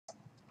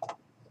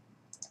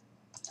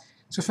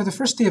So for the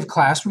first day of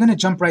class, we're going to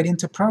jump right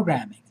into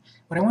programming.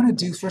 What I want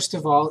to do first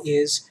of all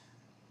is,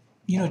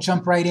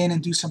 jump right in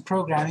and do some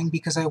programming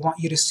because I want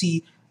you to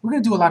see we're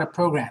going to do a lot of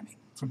programming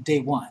from day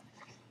one.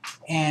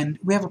 And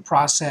we have a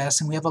process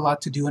and we have a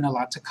lot to do and a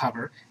lot to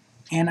cover.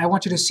 And I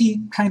want you to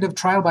see kind of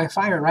trial by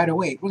fire right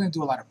away. We're going to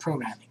do a lot of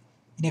programming.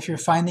 And if you're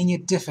finding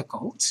it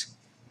difficult,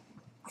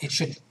 it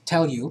should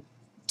tell you,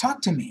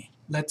 talk to me.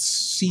 Let's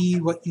see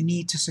what you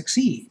need to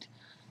succeed.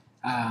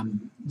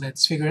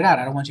 Let's figure it out.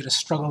 I don't want you to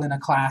struggle in a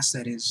class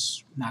that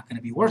is not going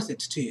to be worth it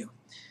to you.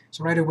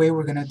 So right away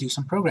we're going to do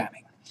some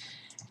programming.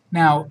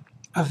 Now,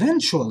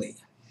 eventually,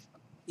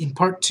 in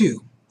part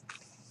 2,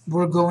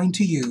 we're going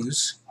to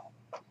use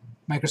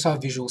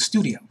Microsoft Visual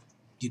Studio.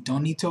 You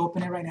don't need to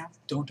open it right now.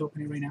 Don't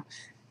open it right now.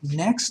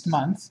 Next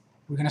month,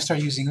 we're going to start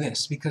using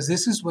this because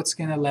this is what's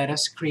going to let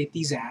us create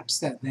these apps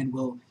that then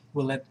we'll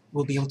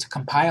be able to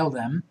compile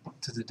them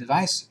to the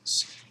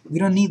devices. We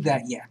don't need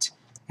that yet.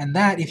 And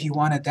that, if you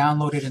want to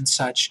download it and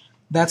such,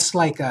 that's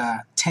like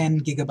a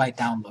 10 gigabyte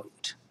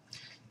download.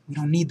 We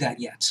don't need that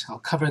yet. I'll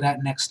cover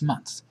that next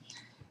month.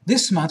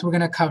 This month, we're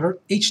going to cover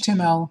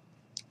HTML,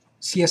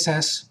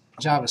 CSS,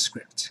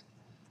 JavaScript,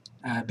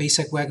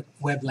 basic web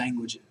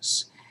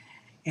languages.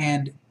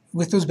 And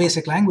with those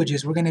basic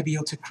languages, we're going to be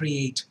able to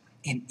create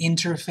an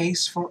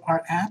interface for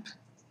our app,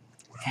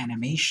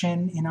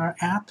 animation in our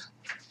app.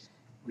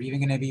 We're even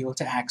going to be able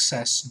to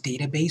access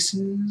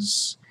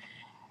databases.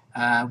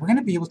 We're going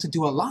to be able to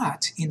do a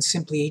lot in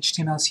simply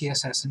HTML,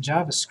 CSS, and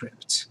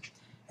JavaScript.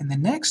 And the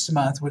next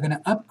month, we're going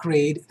to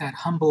upgrade that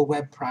humble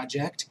web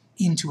project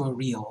into a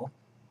real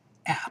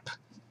app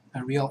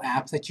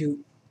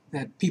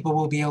that people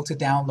will be able to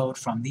download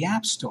from the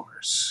app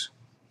stores.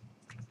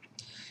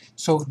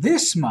 So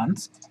this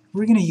month,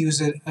 we're going to use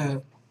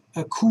a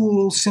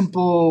cool,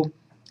 simple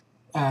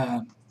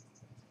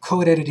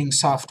code editing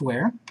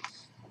software.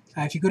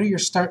 If you go to your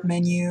Start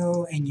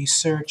menu and you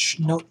search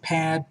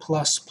Notepad++,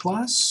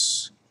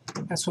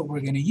 that's what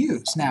we're going to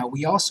use. Now,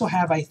 we also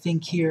have, I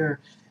think,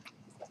 here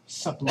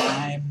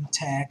Sublime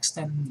Text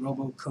and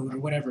Robocode or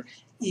whatever.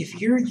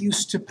 If you're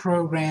used to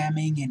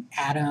programming in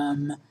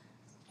Atom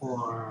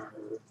or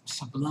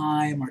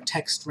Sublime or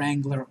Text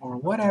Wrangler or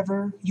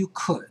whatever, you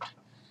could.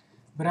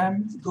 But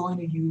I'm going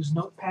to use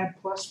Notepad++.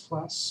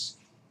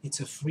 It's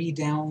a free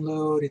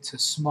download. It's a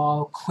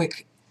small,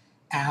 quick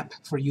app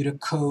for you to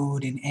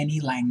code in any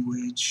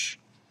language.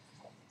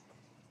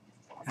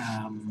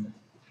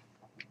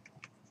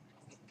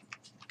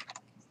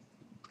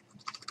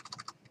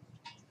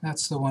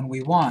 That's the one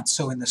we want.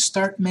 So in the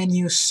Start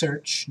menu,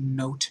 search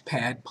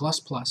Notepad++.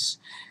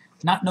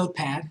 Not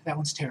Notepad, that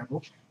one's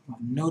terrible.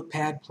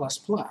 Notepad++.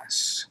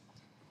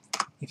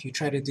 If you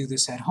try to do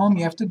this at home,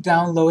 you have to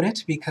download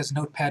it because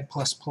Notepad++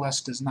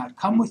 does not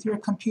come with your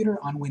computer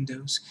on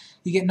Windows.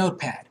 You get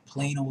Notepad,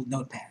 plain old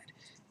Notepad.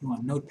 You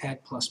want Notepad++,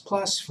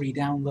 free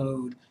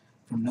download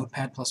from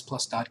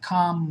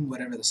notepad++.com,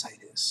 whatever the site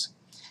is.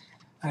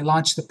 I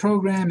launched the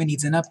program, it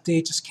needs an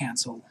update, just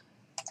cancel.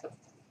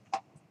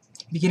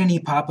 If you get any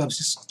pop-ups,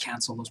 just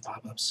cancel those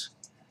pop-ups.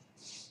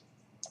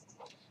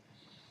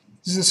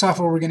 This is the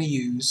software we're going to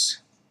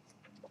use.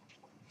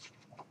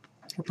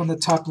 Up on the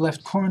top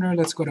left corner,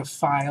 let's go to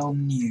File,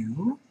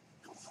 New.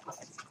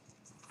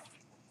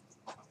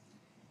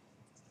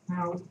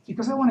 Now,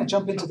 because I want to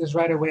jump into this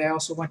right away, I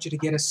also want you to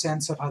get a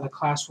sense of how the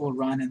class will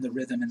run and the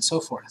rhythm and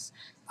so forth.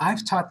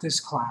 I've taught this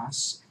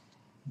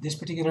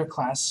particular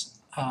class,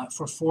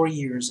 for 4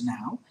 years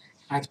now.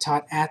 I've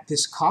taught at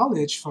this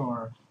college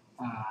for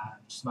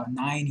just about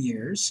 9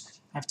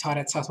 years. I've taught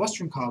at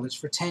Southwestern College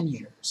for 10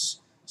 years.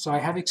 So I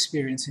have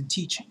experience in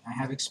teaching. I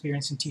have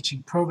experience in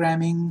teaching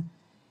programming,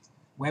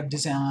 web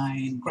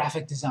design,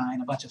 graphic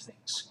design, a bunch of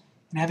things.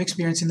 And I have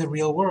experience in the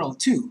real world,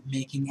 too,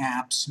 making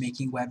apps,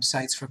 making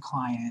websites for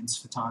clients,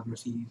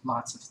 photography,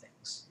 lots of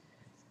things.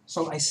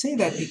 So I say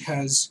that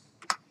because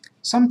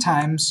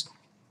sometimes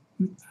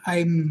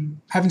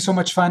I'm having so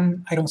much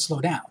fun, I don't slow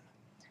down.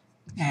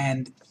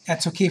 And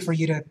that's okay for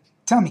you to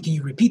tell me, can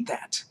you repeat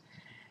that?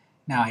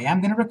 Now, I am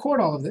going to record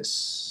all of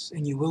this,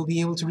 and you will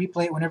be able to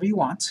replay it whenever you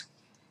want.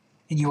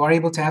 And you are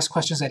able to ask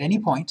questions at any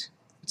point,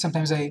 but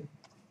sometimes I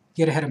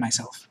get ahead of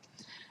myself.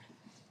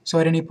 So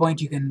at any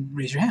point, you can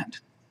raise your hand.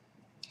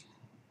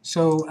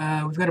 So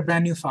we've got a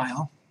brand new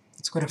file.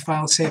 Let's go to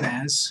File, Save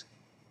As.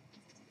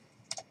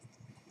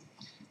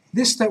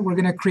 This that we're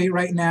going to create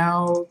right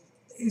now,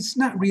 it's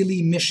not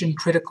really mission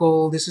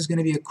critical. This is going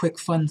to be a quick,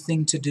 fun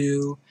thing to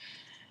do.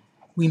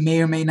 We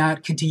may or may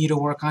not continue to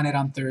work on it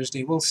on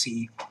Thursday. We'll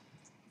see.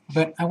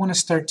 But I want to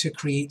start to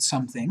create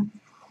something.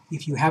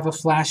 If you have a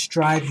flash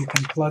drive, you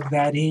can plug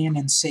that in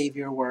and save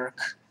your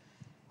work.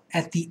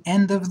 At the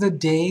end of the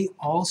day,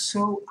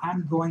 also,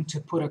 I'm going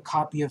to put a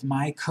copy of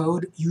my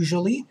code,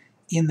 usually,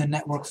 in the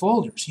network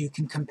folders. You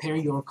can compare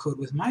your code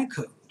with my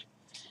code.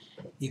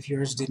 If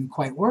yours didn't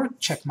quite work,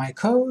 check my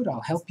code,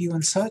 I'll help you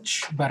and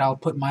such, but I'll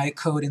put my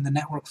code in the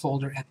network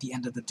folder at the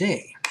end of the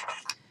day.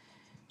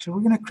 So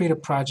we're going to create a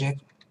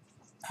project.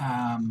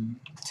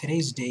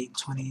 Today's date,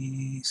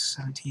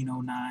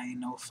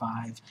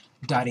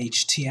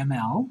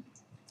 2017-09-05.html.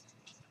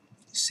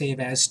 Save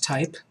as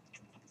type,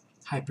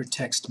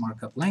 hypertext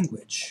markup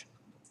language.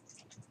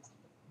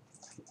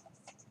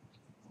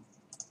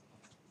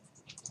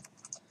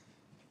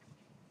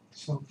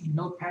 So in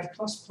Notepad++,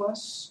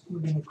 we're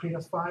going to create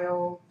a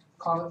file,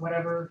 call it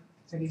whatever,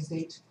 today's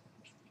date,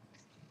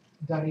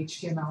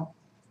 .html,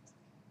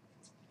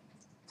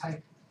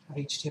 type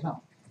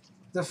 .html.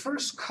 The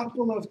first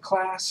couple of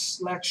class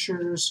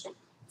lectures,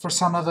 for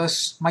some of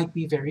us, might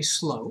be very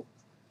slow,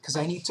 because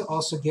I need to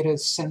also get a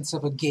sense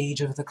of a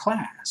gauge of the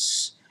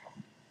class.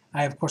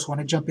 I, of course,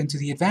 want to jump into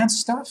the advanced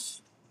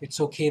stuff.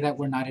 It's okay that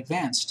we're not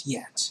advanced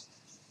yet.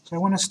 So I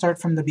want to start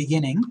from the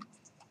beginning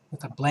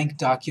with a blank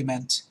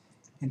document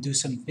and do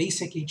some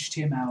basic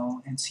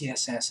HTML and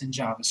CSS and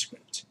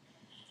JavaScript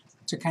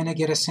to kind of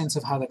get a sense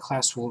of how the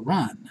class will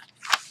run.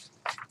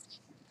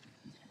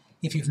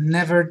 If you've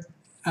never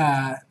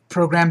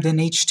programmed in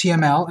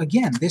HTML,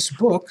 again, this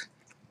book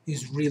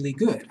is really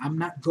good. I'm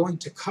not going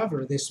to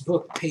cover this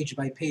book page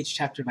by page,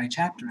 chapter by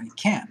chapter. I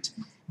can't.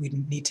 We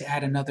need to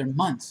add another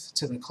month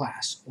to the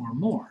class or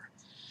more.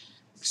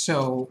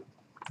 So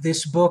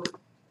this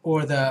book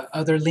or the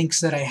other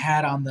links that I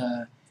had on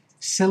the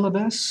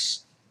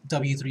syllabus,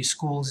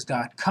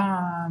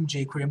 w3schools.com,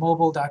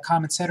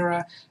 jquerymobile.com,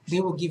 etc., they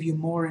will give you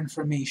more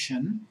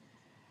information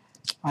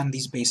on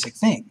these basic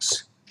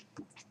things.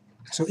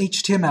 So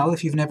HTML,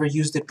 if you've never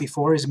used it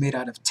before, is made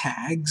out of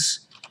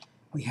tags.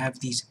 We have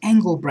these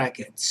angle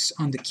brackets.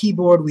 On the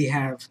keyboard we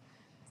have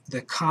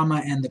the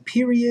comma and the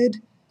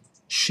period,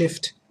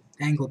 shift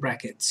angle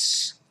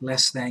brackets,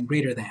 less than,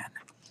 greater than.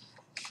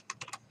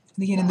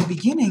 And again, in the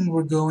beginning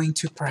we're going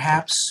to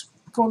perhaps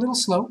go a little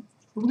slow,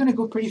 but we're going to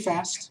go pretty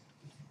fast,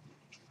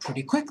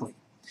 pretty quickly.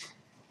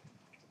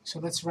 So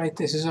let's write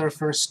this. This is our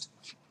first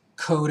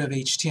code of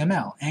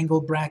HTML.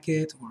 Angle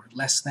bracket, or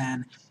less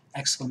than,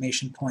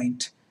 exclamation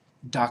point,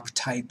 doc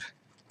type,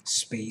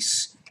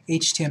 space,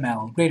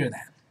 HTML, greater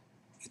than.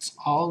 It's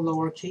all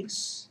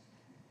lowercase.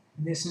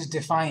 This is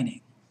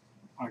defining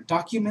our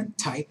document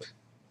type,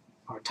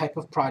 our type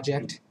of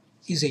project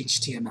is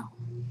HTML,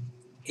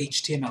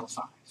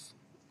 HTML5.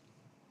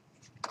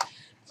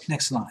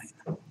 Next line.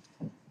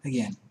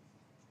 Again,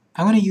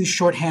 I want to use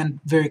shorthand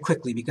very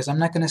quickly because I'm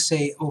not going to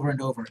say over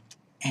and over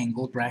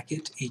angle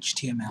bracket,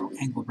 HTML,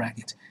 angle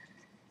bracket.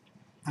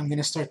 I'm going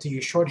to start to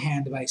use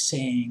shorthand by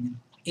saying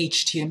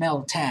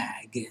HTML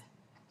tag,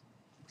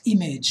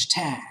 image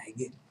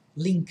tag,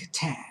 link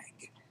tag.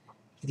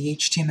 The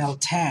HTML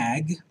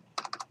tag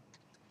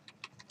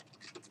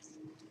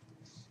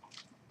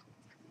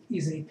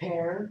is a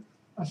pair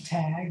of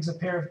tags, a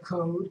pair of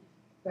code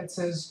that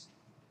says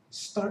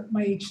start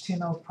my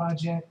HTML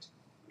project,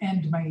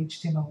 end my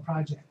HTML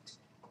project.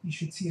 You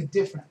should see a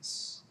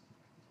difference.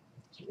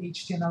 So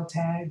HTML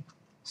tag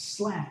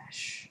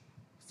slash,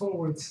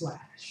 forward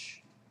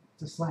slash,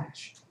 to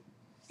slash,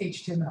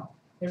 HTML.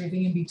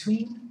 Everything in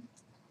between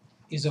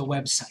is a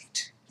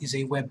website, is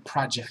a web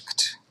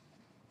project.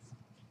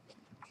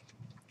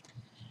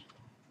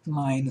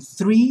 Line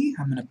 3,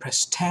 I'm going to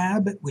press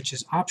tab, which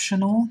is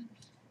optional,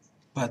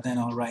 but then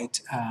I'll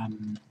write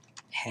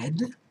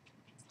head,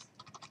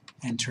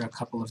 enter a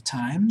couple of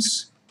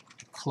times,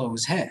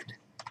 close head.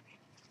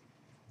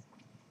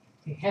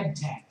 A head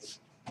tag,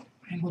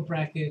 angle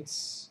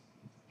brackets,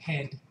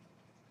 head,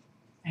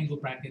 angle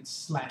brackets,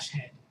 slash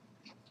head.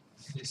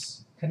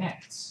 This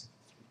connects.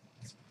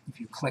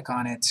 If you click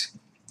on it,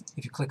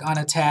 if you click on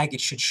a tag,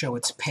 it should show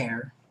its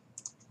pair.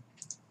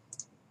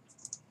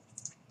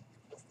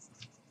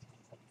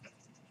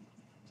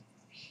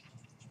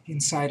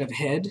 Inside of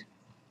head,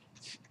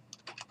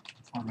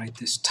 I'll write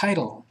this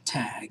title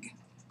tag.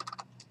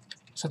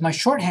 So my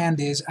shorthand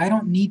is I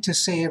don't need to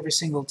say every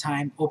single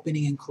time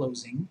opening and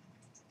closing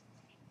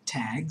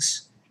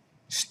tags,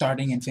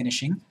 starting and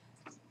finishing.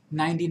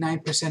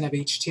 99% of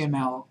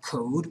HTML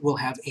code will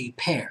have a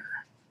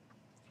pair.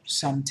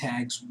 Some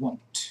tags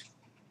won't.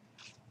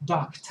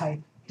 Doc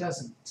type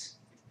doesn't.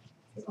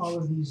 But all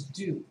of these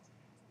do.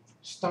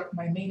 Start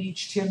my main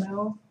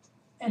HTML,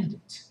 end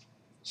it.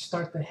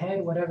 Start the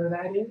head, whatever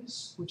that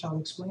is, which I'll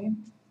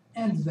explain,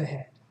 end the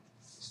head.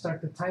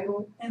 Start the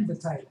title, end the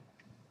title.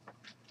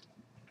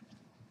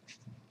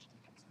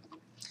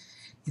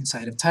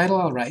 Inside of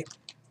title, I'll write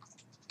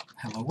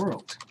Hello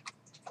World.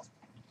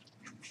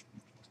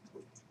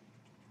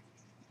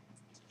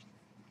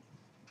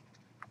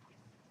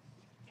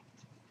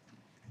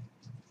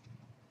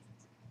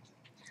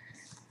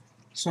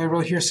 So I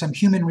wrote here some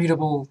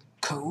human-readable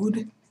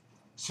code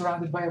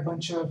surrounded by a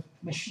bunch of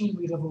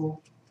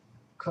machine-readable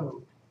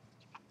code,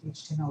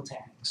 HTML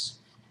tags.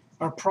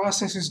 Our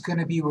process is going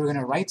to be we're going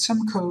to write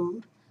some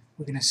code,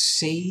 we're going to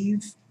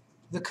save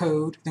the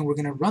code, then we're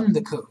going to run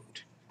the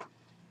code.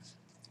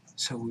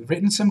 So we've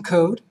written some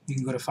code. You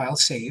can go to File,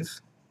 Save,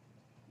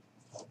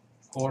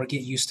 or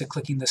get used to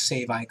clicking the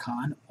Save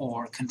icon,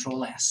 or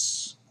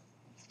Control-S.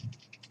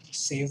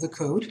 Save the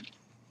code.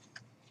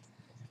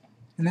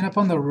 And then up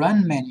on the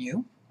Run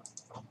menu,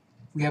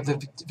 we have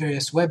the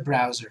various web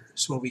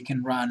browsers where we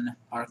can run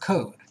our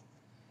code.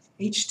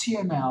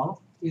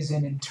 HTML is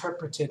an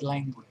interpreted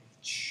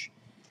language.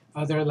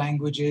 Other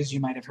languages, you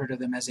might have heard of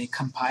them as a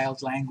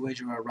compiled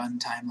language or a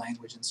runtime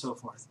language and so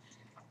forth.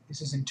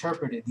 This is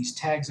interpreted. These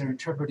tags are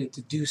interpreted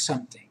to do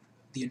something.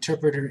 The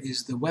interpreter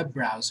is the web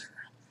browser.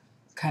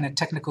 Kind of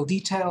technical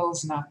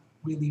details, not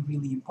really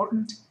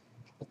important,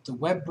 but the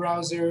web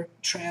browser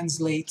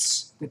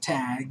translates the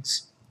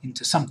tags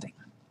into something.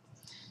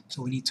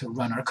 So we need to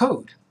run our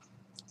code.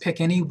 Pick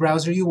any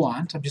browser you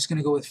want. I'm just going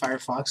to go with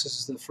Firefox. This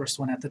is the first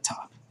one at the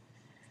top.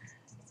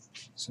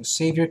 So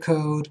save your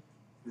code,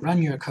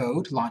 run your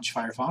code, launch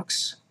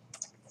Firefox.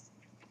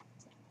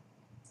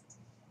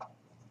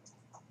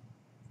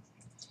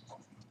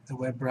 The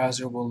web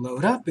browser will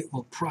load up. It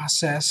will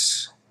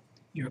process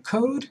your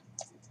code.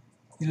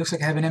 It looks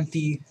like I have an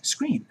empty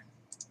screen.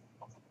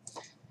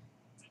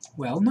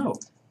 Well, no.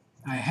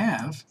 I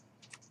have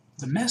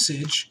the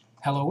message,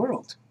 Hello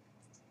World,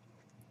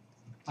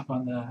 up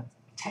on the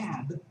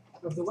tab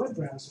of the web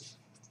browser.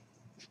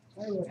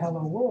 So I wrote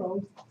Hello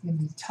World in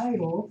the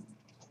title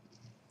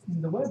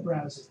in the web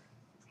browser.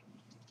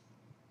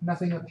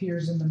 Nothing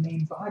appears in the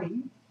main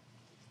body,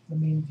 the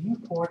main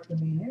viewport, the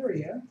main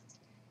area,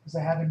 because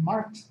I haven't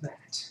marked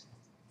that.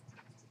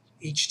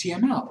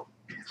 HTML,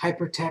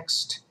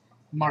 hypertext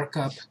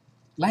markup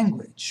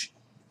language.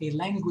 A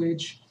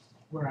language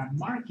where I'm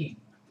marking.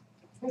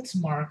 Let's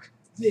mark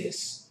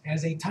this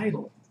as a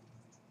title.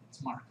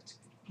 It's marked.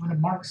 I'm going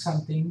to mark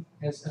something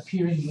as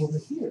appearing over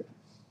here.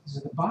 This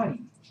is the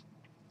body.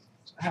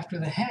 So after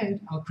the head,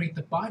 I'll create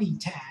the body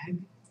tag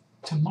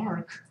to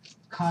mark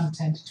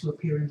content to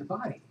appear in the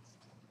body.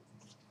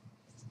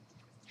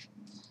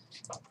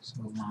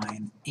 So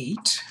line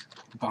 8,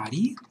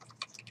 body,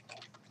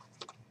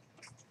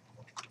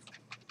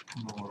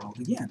 Hello World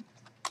again.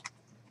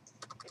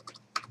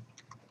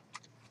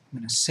 I'm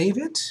going to save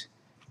it.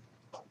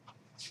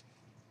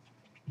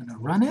 I'm going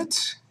to run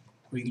it,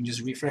 or you can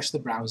just refresh the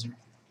browser.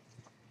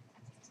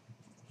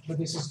 But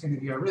this is going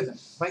to be our rhythm.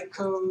 Write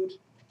code,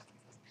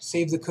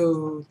 save the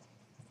code,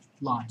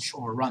 launch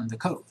or run the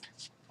code.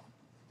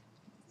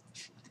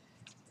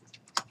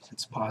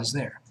 Let's pause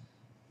there.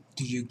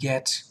 Do you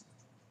get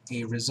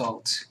a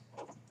result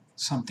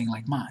something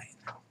like mine?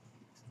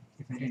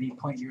 If at any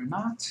point you're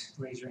not,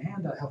 raise your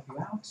hand, I'll help you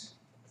out.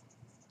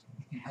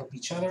 We can help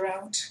each other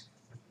out.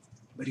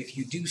 But if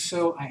you do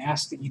so, I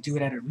ask that you do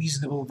it at a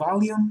reasonable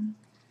volume.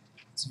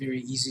 It's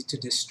very easy to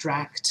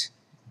distract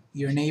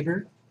your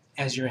neighbor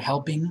as you're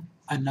helping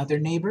another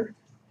neighbor.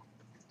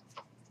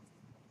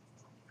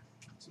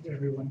 So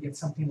everyone gets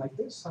something like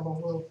this. Hello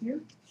World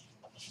here.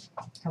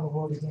 Hello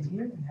World again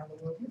here, and Hello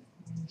World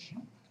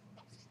here.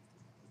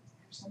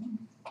 Someone?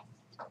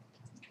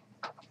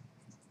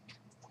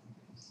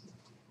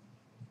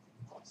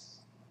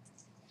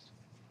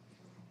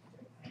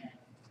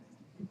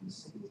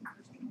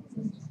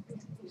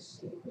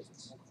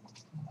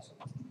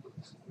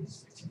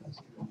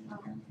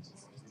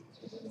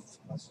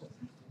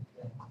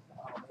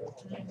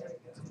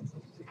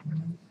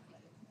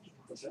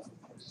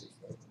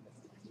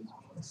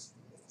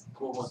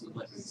 What was it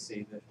like to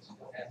save it?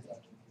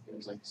 It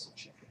was like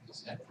check it.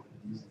 Just add it.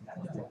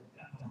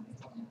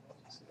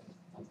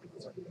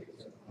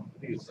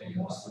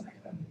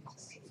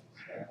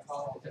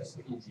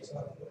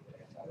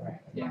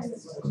 Yeah.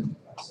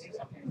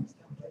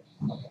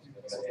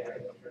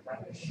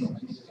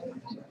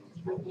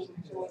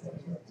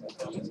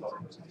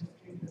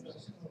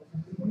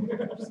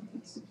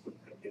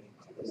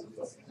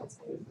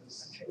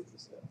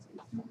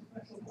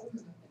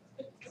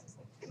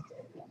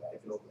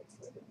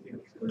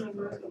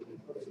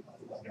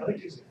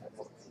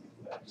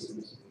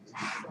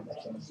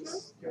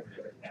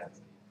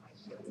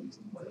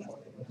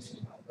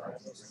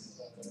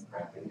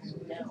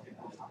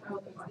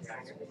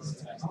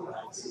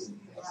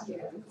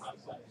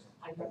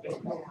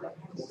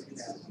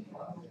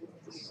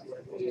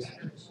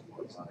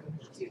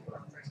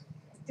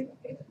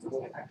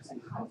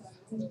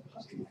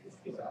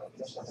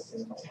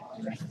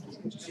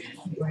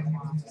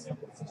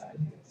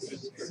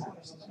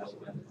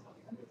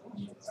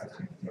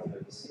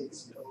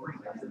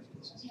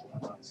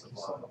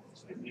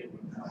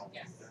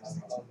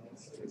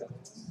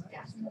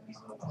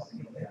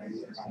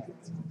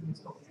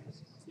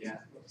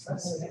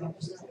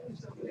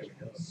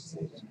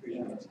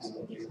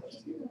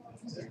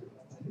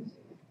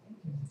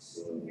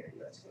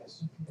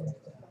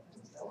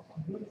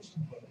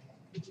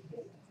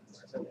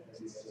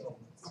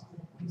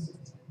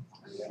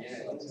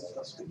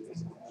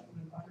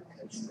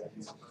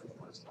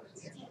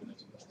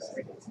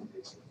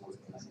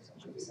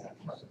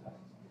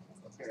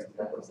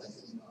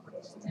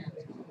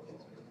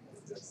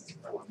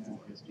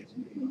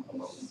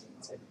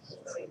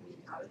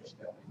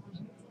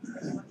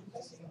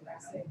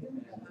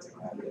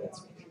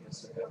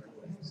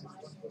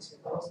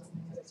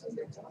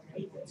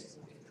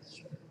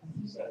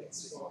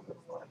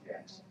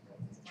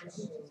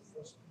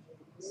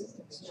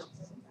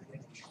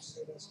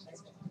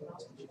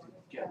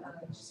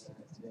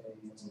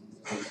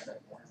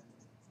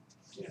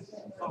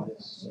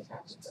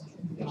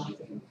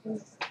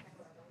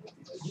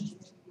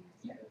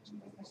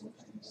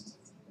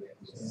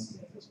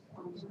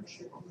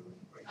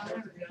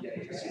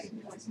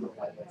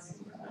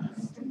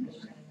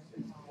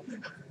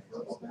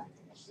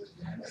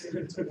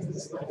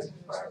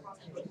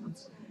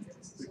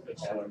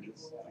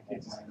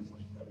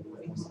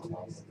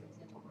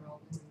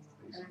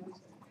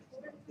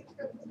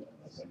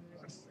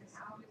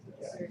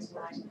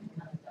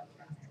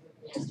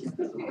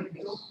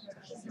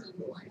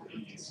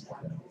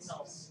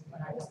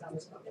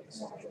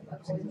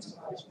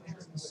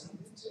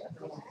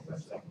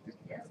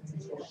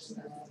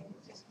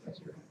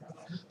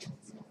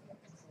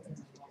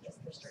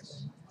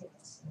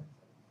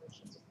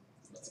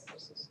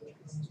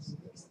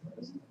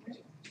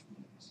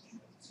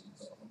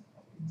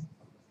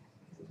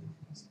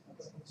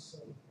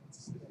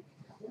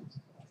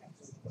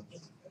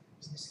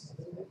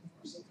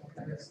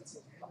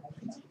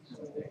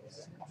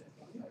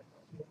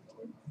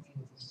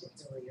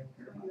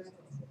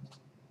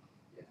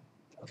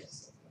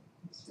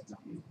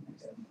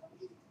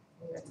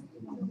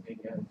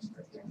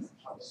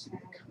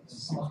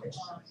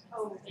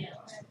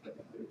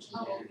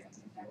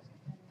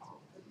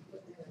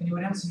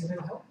 Anyone else need a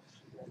little help?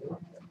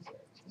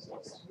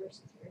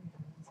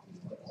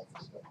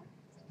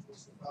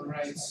 All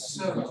right,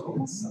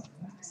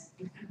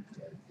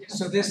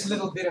 so this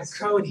little bit of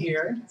code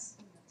here,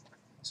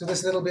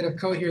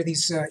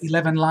 these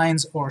 11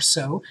 lines or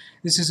so,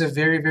 this is a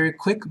very, very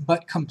quick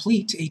but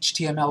complete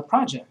HTML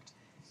project.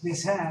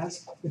 This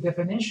has the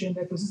definition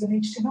that this is an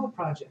HTML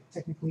project,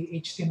 technically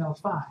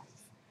HTML5.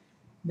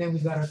 Then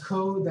we've got our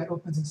code that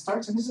opens and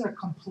starts, and this is our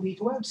complete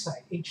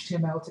website,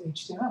 HTML to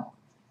HTML.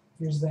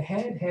 Here's the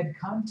head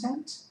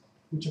content,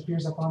 which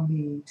appears up on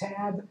the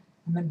tab,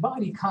 and then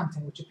body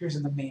content, which appears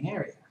in the main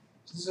area.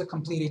 So this is a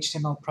complete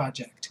HTML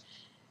project.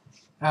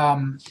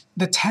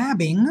 The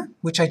tabbing,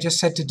 which I just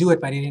said to do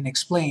it but I didn't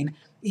explain,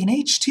 in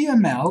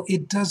HTML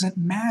it doesn't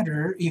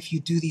matter if you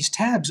do these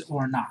tabs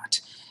or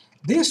not.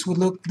 This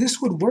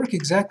would work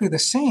exactly the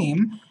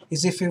same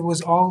as if it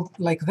was all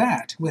like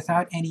that,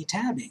 without any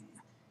tabbing.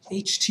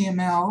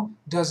 HTML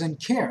doesn't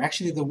care.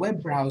 Actually, the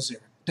web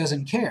browser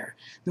doesn't care.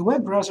 The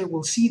web browser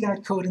will see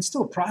that code and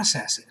still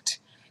process it.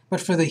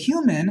 But for the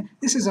human,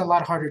 this is a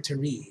lot harder to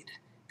read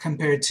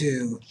compared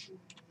to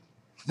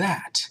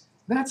that.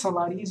 That's a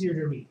lot easier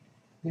to read.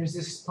 There's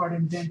this part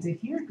indented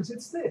here because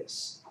it's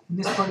this. And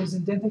this part is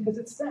indented because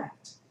it's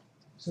that.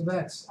 So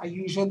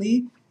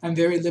I'm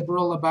very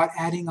liberal about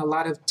adding a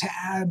lot of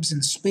tabs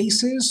and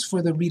spaces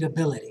for the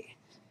readability.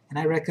 And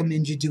I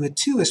recommend you do it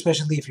too,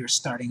 especially if you're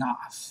starting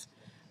off.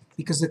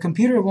 Because the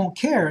computer won't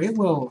care, it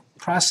will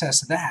process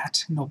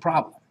that, no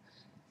problem.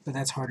 But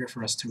that's harder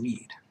for us to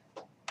read.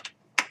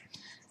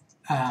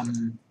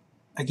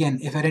 Again,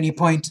 if at any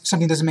point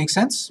something doesn't make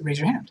sense, raise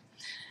your hand.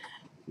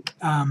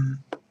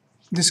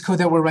 This code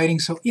that we're writing,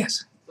 so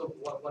yes? So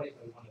what if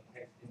I want to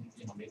text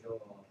in the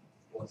middle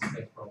or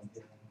select from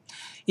here?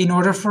 In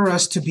order for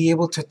us to be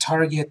able to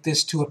target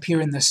this to appear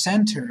in the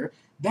center,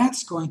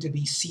 that's going to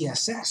be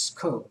CSS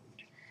code.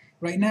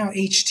 Right now,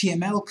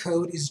 HTML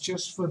code is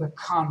just for the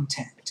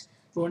content.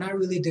 But we're not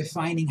really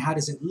defining how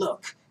does it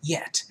look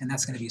yet, and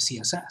that's going to be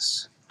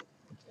CSS.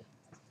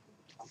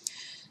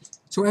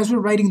 So as we're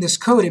writing this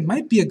code, it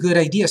might be a good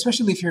idea,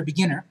 especially if you're a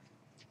beginner,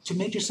 to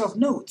make yourself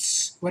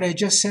notes. What I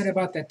just said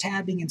about the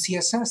tabbing and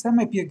CSS, that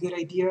might be a good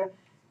idea,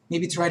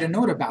 maybe to write a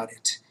note about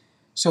it.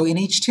 So in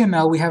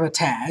HTML, we have a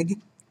tag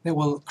that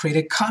will create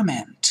a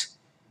comment,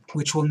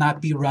 which will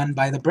not be run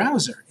by the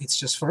browser. It's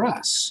just for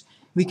us.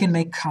 We can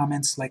make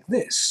comments like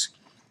this.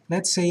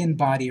 Let's say in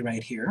body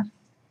right here,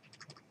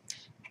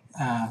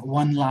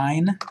 one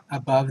line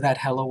above that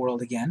hello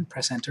world again,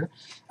 press enter.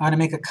 I want to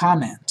make a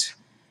comment.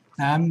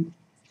 Now I'm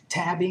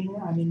tabbing,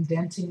 I'm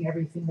indenting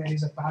everything that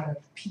is about a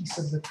piece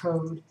of the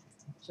code.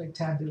 So I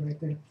tabbed it right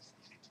there.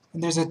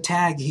 And there's a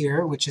tag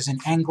here, which is an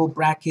angle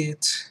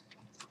bracket,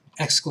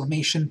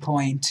 exclamation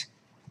point,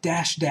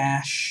 dash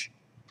dash,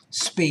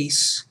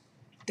 space,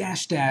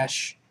 dash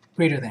dash,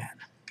 greater than.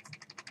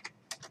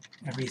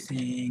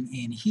 Everything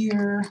in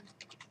here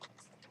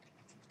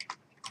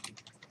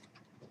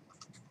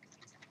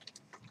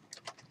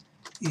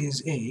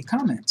is a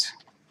comment.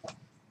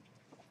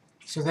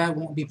 So that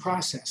won't be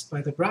processed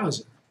by the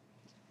browser.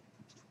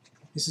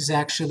 This is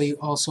actually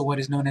also what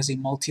is known as a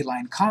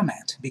multi-line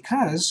comment,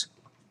 because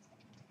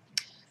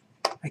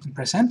I can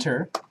press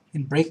enter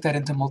and break that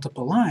into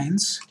multiple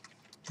lines.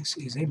 This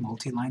is a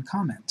multi-line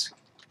comment.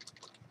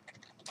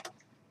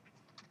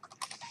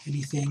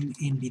 Anything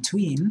in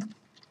between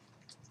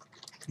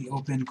the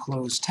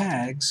open-close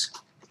tags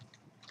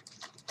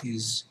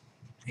is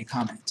a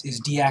comment, is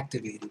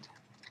deactivated.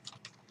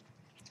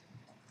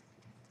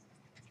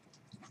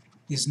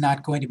 Is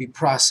not going to be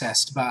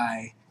processed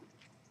by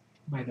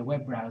the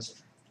web browser.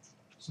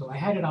 So I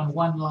had it on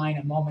one line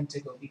a moment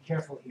ago. Be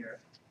careful here.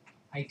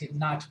 I did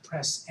not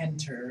press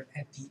enter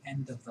at the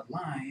end of the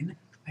line.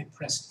 I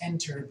pressed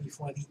enter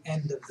before the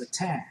end of the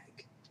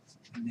tag,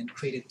 and then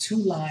created two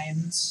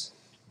lines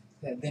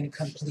that then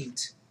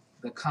complete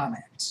the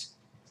comment.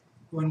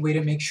 One way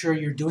to make sure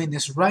you're doing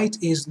this right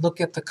is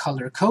look at the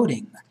color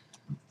coding.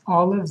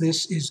 All of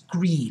this is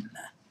green.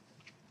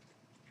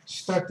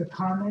 Start the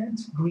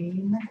comment,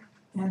 green,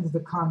 end the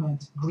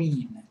comment,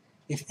 green.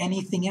 If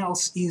anything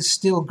else is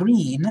still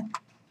green,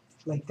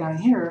 like down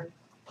here,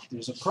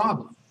 there's a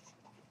problem.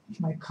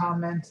 My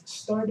comment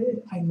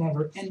started, I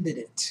never ended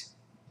it.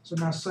 So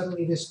now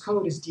suddenly this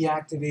code is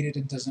deactivated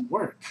and doesn't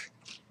work.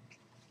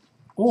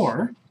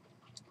 Or,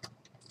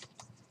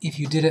 if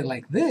you did it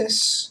like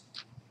this,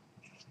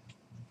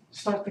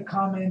 start the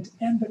comment,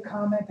 end the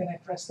comment, and I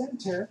press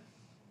enter,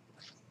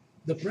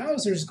 the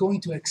browser is going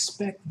to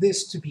expect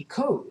this to be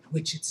code,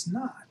 which it's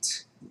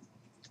not.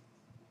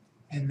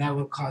 And that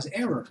will cause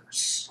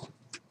errors,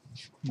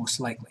 most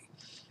likely.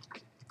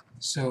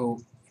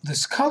 So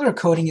this color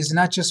coding is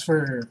not just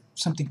for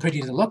something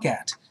pretty to look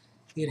at.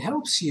 It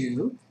helps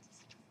you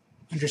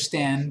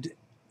understand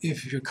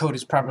if your code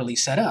is properly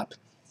set up.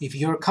 If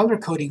your color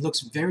coding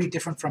looks very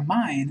different from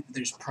mine,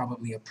 there's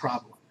probably a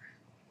problem.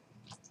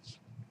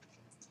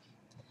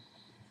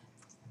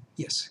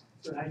 Yes?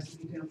 So I should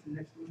be down to the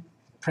next one?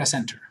 Press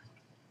enter.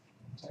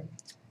 Sorry?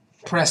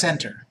 Press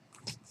enter.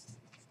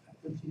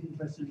 But you didn't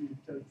press enter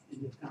until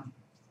it is done.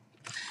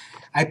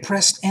 I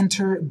pressed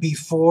enter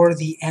before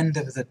the end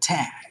of the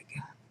tag.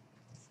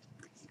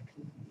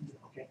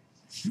 Okay.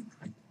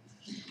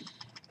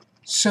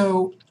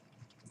 So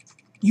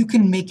you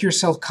can make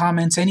yourself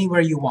comments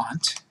anywhere you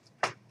want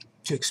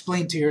to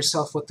explain to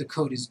yourself what the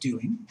code is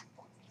doing.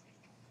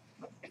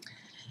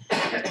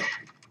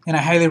 And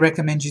I highly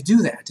recommend you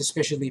do that,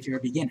 especially if you're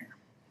a beginner.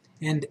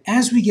 And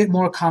as we get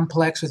more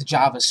complex with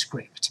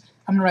JavaScript,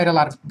 I'm going to write a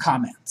lot of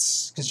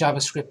comments, because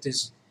JavaScript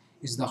is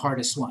the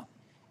hardest one.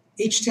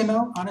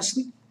 HTML,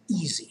 honestly,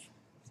 easy.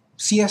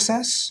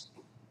 CSS,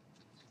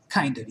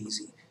 kind of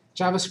easy.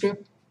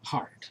 JavaScript,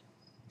 hard.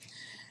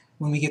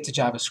 When we get to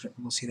JavaScript,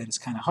 we'll see that it's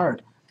kind of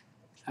hard.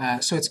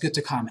 So it's good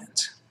to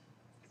comment.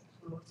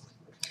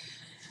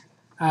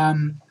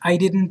 I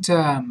didn't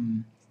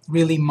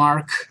really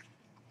mark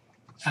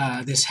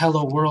this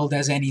hello world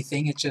as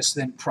anything, it just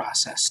then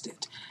processed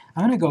it.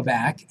 I'm going to go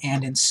back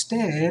and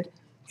instead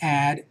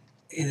add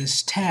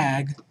this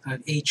tag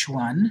of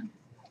h1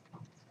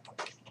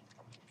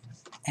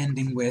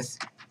 ending with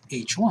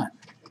h1.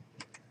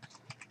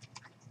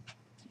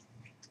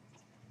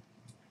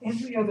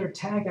 Every other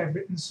tag I've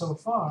written so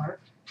far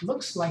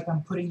looks like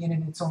I'm putting it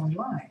in its own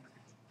line.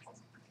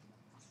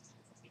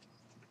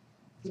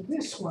 But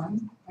this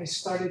one, I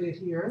started it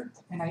here,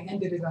 and I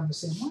ended it on the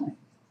same line.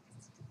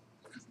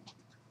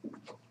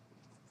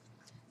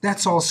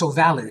 That's also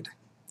valid.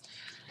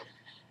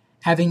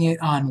 Having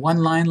it on one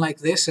line like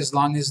this, as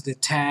long as the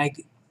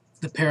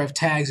pair of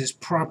tags is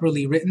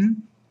properly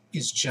written,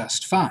 is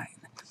just fine.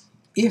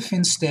 If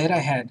instead I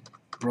had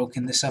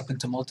broken this up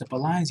into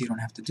multiple lines, you don't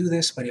have to do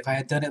this, but if I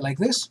had done it like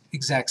this,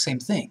 exact same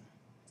thing.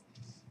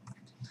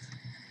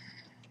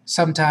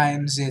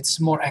 Sometimes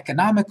it's more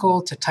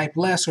economical to type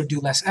less or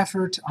do less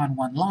effort on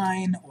one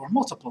line or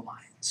multiple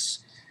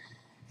lines.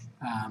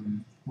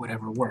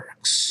 Whatever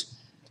works.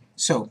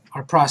 So,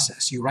 our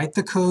process. You write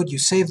the code, you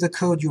save the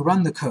code, you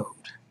run the code.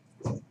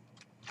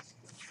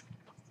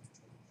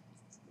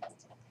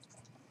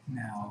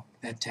 Now,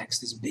 that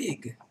text is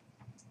big.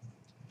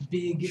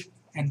 Big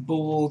and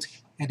bold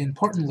and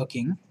important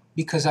looking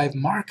because I've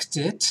marked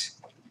it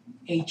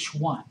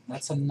H1.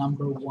 That's a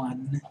number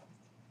 1,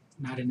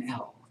 not an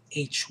L.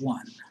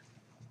 H1.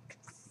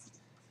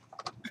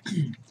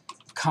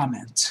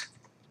 Comment.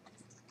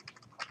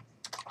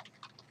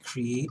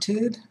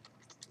 Created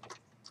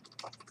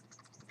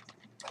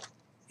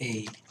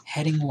a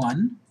heading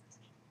 1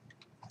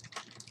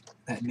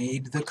 that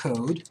made the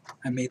code,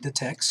 I made the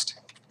text,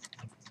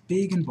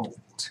 big and bold.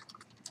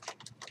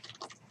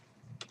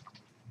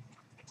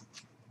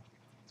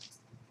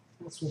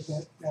 That's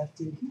what that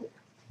did here.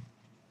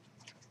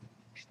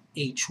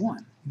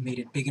 H1, made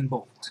it big and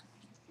bold.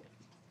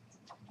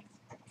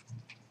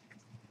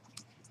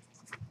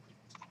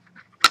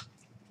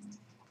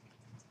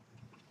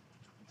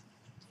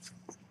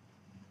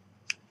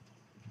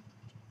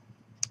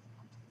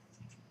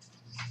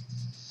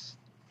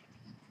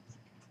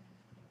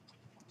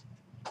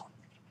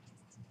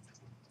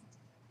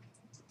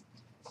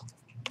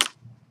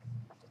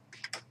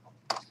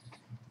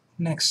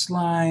 Next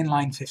line,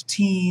 line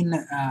 15,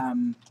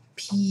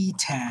 p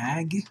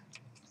tag,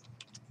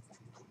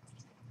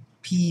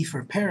 P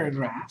for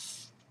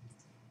paragraph.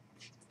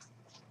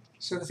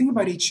 So the thing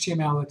about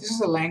HTML, this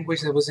is a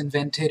language that was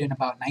invented in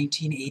about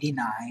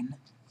 1989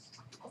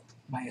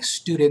 by a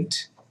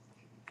student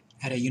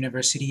at a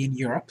university in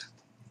Europe.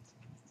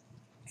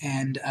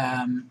 And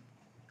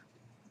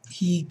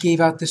he gave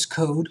out this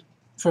code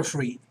for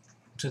free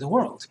to the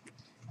world.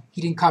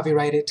 He didn't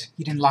copyright it,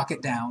 he didn't lock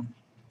it down.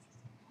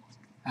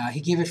 He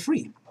gave it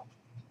free.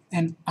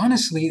 And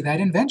honestly,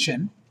 that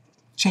invention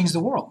changed the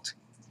world.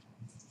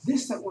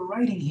 This that we're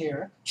writing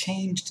here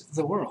changed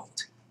the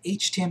world.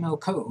 HTML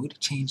code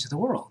changed the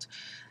world.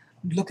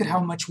 Look at how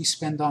much we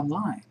spend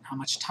online, how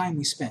much time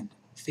we spend.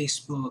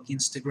 Facebook,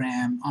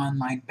 Instagram,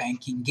 online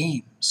banking,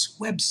 games,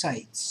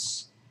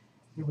 websites.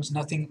 There was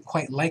nothing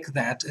quite like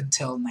that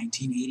until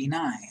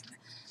 1989.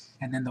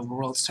 And then the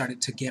world started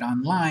to get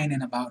online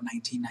in about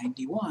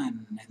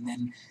 1991. And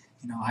then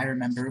You know, I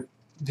remember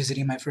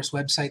visiting my first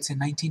websites in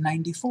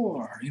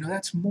 1994. You know,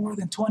 that's more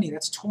than 20,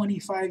 that's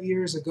 25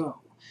 years ago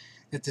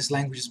that this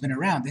language has been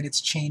around, and it's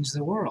changed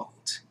the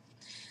world.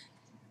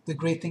 The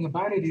great thing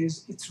about it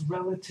is it's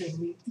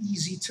relatively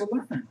easy to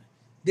learn.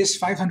 This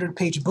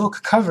 500-page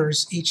book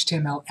covers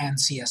HTML and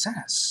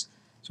CSS,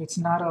 so it's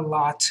not a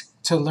lot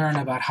to learn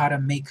about how to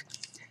make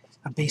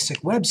a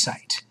basic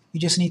website. You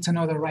just need to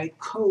know the right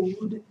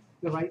code,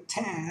 the right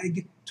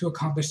tag to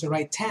accomplish the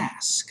right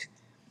task.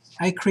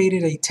 I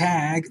created a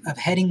tag of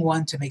heading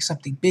 1 to make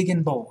something big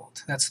and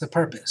bold. That's the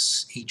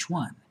purpose,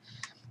 H1.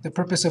 The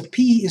purpose of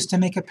P is to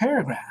make a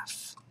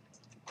paragraph.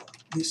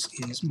 This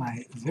is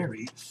my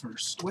very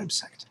first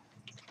website.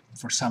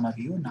 For some of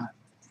you,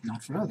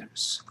 not for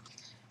others.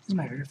 This is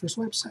my very first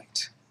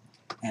website.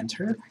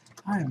 Enter.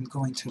 I am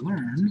going to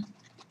learn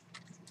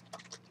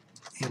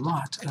a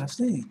lot of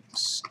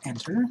things.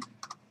 Enter.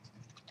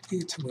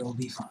 It will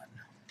be fun.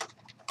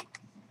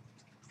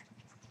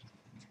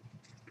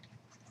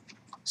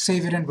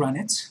 Save it and run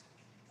it.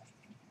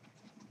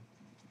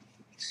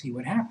 See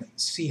what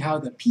happens. See how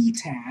the P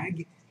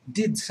tag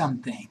did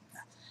something.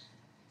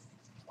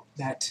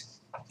 That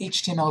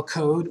HTML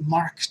code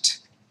marked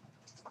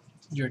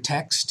your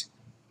text.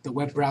 The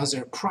web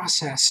browser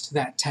processed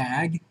that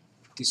tag,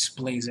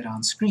 displays it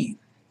on screen.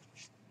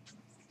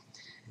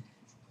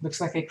 Looks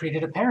like I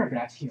created a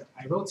paragraph here.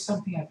 I wrote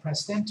something, I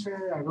pressed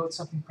enter, I wrote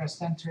something,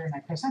 pressed enter, and I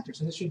pressed enter.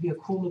 So this should be a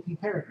cool looking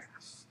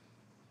paragraph.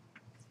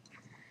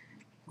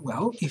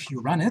 Well, if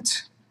you run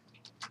it,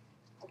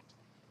 it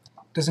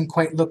doesn't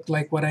quite look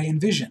like what I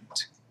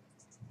envisioned.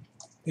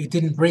 It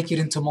didn't break it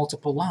into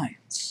multiple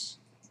lines.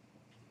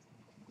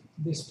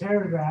 This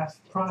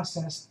paragraph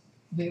processed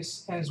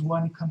this as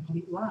one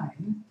complete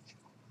line.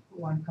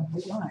 One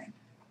complete line.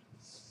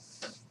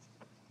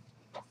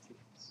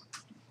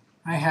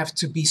 I have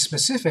to be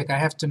specific. I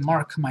have to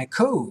mark my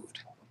code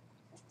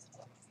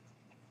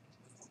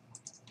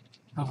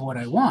of what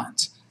I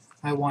want.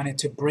 I want it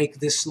to break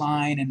this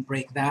line and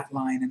break that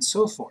line and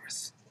so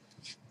forth.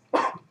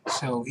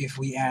 So if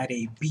we add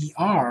a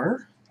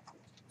BR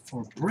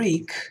for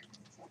break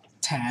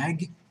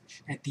tag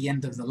at the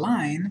end of the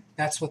line,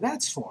 that's what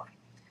that's for.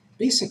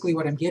 Basically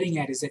what I'm getting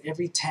at is that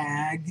every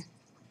tag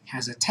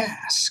has a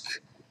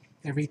task.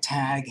 Every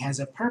tag has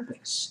a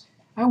purpose.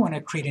 I want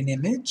to create an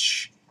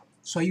image,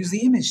 so I use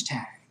the image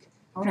tag.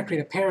 I want to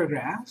create a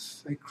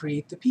paragraph, I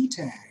create the P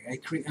tag.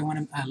 I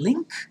want a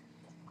link,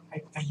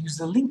 I use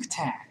the link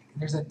tag.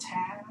 There's a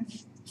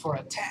tag for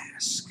a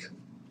task.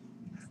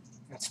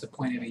 That's the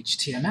point of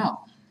HTML.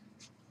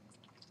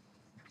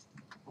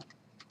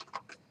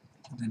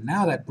 And then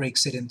now that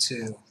breaks it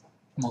into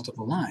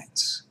multiple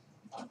lines.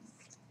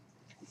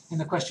 And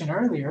the question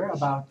earlier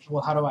about,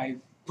 well, how do I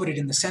put it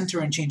in the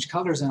center and change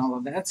colors and all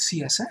of that, that's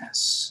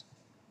CSS.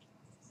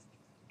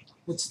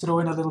 Let's throw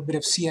in a little bit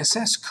of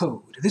CSS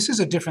code. This is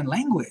a different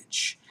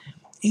language.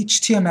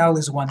 HTML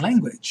is one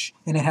language,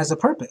 and it has a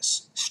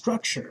purpose,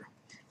 structure.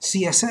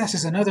 CSS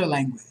is another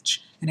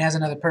language, and it has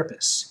another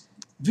purpose,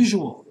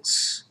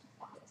 visuals,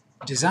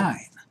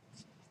 design.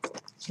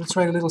 So let's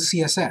write a little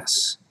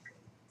CSS.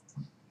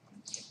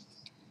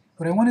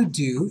 What I want to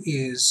do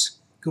is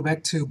go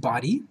back to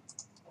body,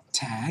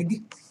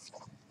 tag,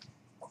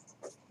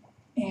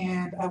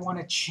 and I want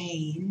to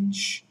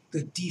change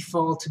the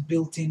default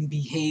built-in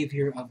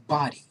behavior of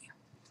body.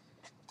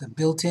 The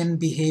built-in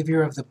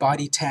behavior of the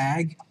body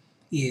tag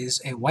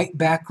is a white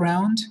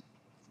background,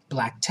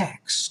 black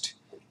text.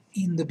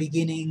 In the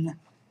beginning,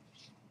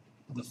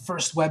 the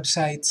first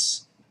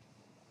websites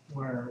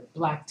were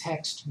black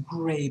text,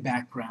 gray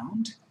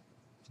background.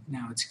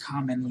 Now it's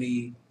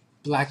commonly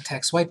black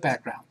text, white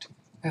background.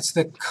 That's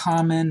the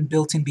common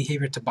built-in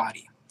behavior to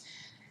body.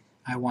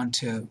 I want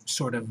to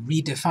sort of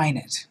redefine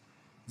it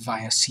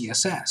via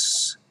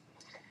CSS.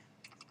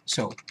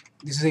 So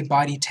this is a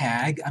body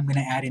tag. I'm going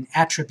to add an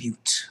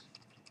attribute.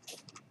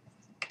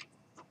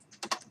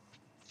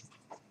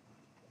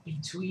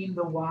 Between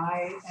the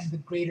Y and the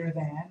greater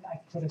than, I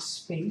put a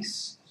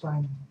space, so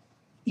I'm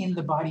in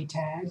the body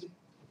tag.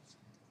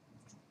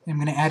 I'm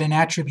going to add an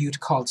attribute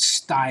called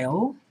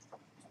style.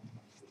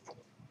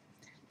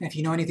 And if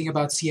you know anything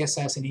about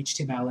CSS and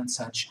HTML and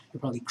such,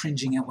 you're probably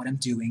cringing at what I'm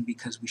doing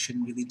because we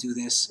shouldn't really do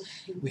this.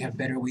 We have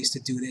better ways to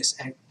do this,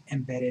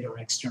 embedded or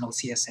external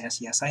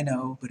CSS. Yes, I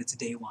know, but it's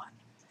day one.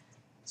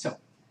 So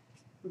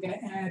we're going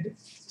to add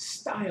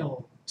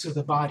style to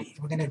the body.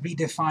 We're going to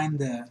redefine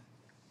the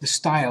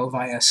style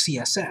via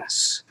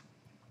CSS.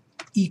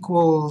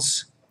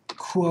 Equals,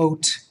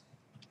 quote,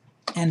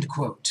 end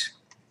quote.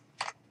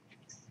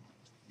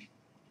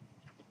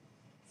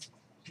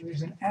 So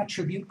there's an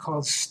attribute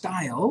called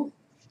style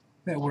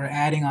that we're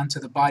adding onto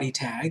the body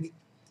tag.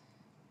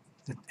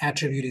 The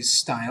attribute is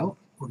style.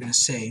 We're going to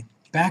say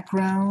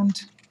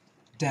background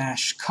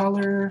dash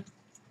color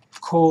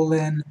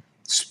colon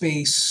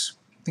space,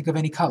 think of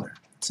any color.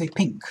 Let's say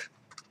pink,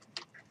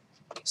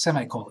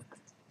 semicolon.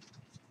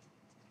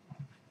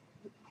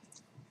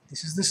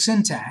 This is the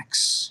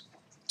syntax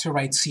to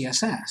write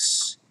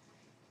CSS.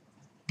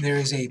 There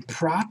is a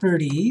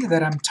property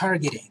that I'm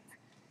targeting,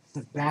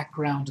 the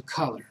background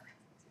color.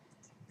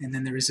 And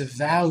then there is a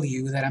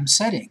value that I'm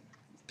setting,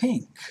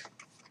 pink.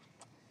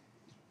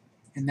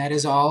 And that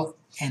is all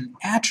an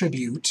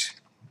attribute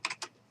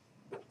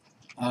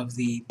of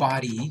the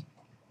body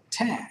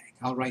tag.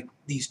 I'll write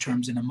these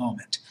terms in a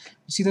moment.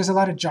 You see, there's a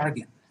lot of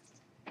jargon.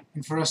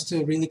 And for us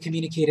to really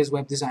communicate as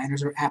web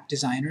designers or app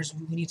designers,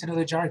 we need to know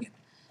the jargon.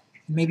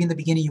 And maybe in the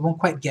beginning you won't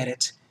quite get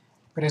it,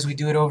 but as we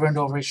do it over and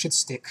over, it should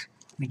stick.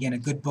 And again, a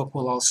good book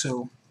will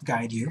also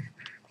guide you.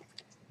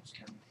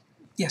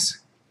 Yes?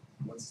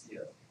 What's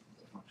the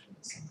function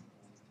of semicolon?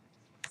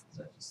 Is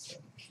that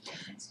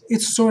just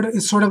It's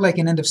sort of like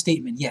an end of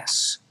statement,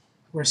 yes.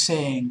 We're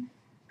saying,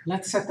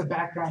 let's set the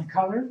background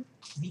color,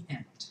 the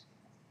end.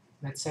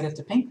 Let's set it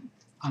to pink,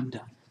 I'm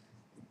done.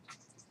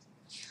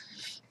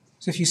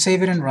 So if you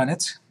save it and run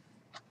it,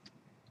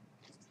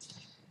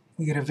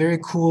 you get a very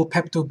cool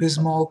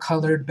Pepto-Bismol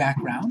colored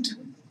background.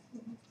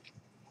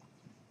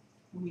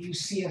 We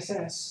use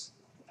CSS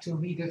to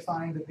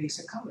redefine the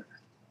basic color.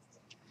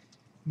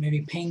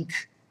 Maybe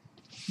pink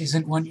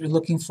isn't what you're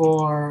looking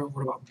for.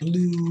 What about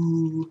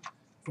blue?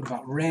 What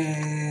about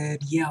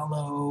red,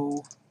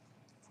 yellow?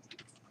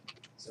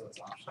 so it's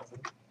optional?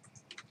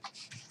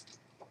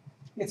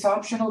 It's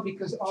optional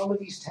because all of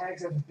these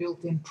tags have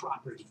built-in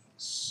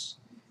properties.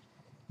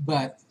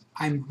 But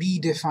I'm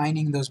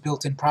redefining those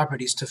built-in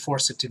properties to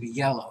force it to be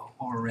yellow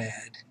or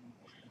red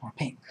or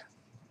pink.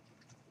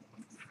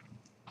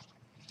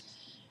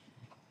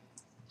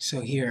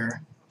 So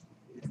here,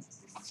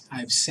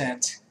 I've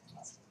set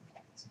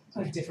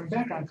a different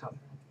background color.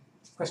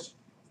 Question?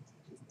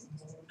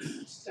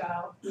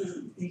 Style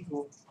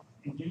equal,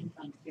 and then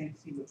I can't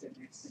see what the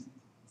next thing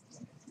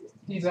is.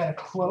 You've got a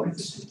quote,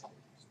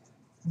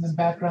 and then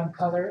background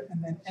color,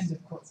 and then end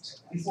of quote.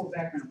 Equal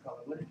background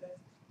color, what is that?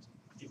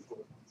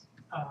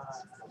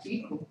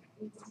 Equal.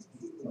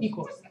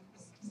 Equal.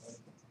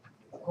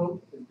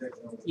 Quote?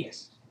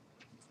 Yes.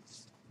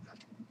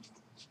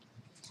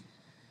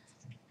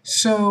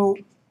 So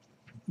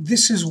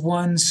this is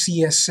one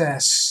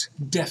CSS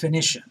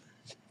definition.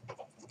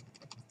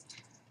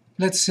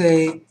 Let's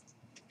say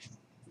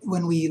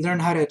when we learn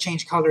how to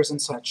change colors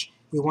and such,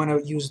 we want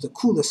to use the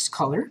coolest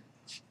color,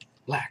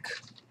 black.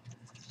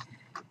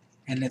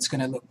 And it's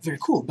going to look very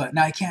cool, but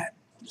now I can't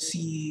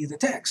see the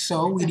text,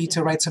 so we need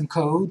to write some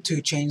code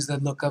to change the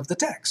look of the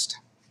text.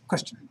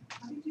 Question?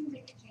 How did you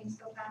make it change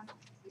so fast?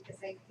 Because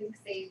I click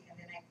save and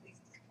then I click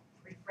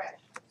refresh,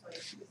 so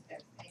it's 2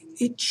 steps.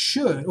 It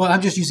should. Well,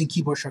 I'm just using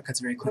keyboard shortcuts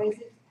very What is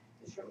quickly. it?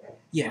 The shortcut?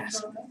 Yes.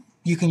 Control S?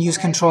 You can use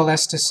Control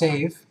S to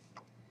save,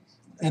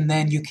 and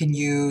then you can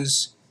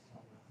use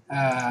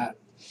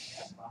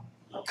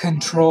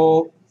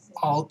Control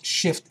Alt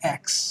Shift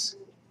X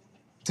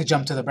to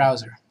jump to the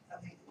browser.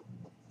 Okay.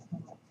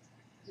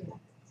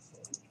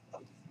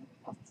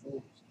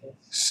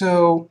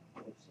 So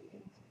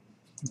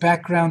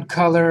background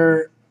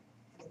color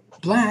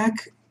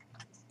black,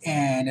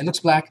 and it looks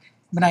black,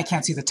 but I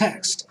can't see the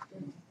text.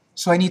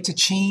 So I need to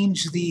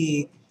change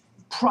the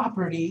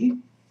property,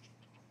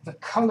 the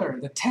color,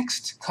 the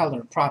text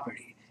color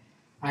property.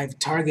 I've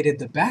targeted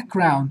the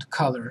background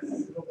color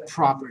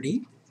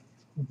property,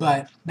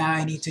 but now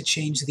I need to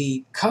change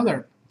the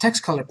color,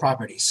 text color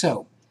property.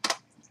 So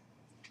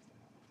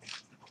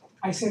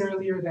I said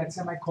earlier that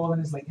semicolon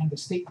is like end of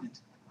statement,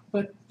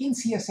 but in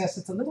CSS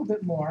it's a little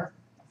bit more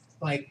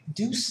like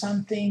do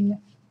something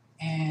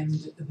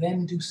and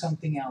then do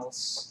something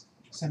else,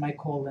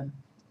 semicolon,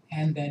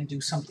 and then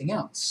do something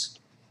else.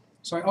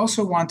 So I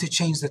also want to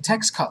change the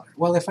text color.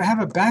 Well, if I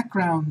have a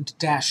background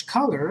dash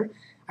color,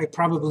 I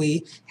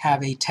probably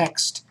have a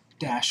text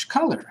dash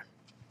color.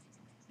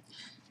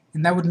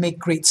 And that would make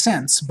great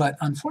sense, but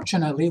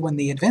unfortunately when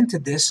they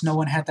invented this, no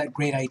one had that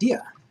great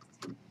idea.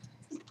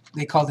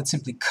 They called it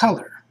simply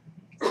color.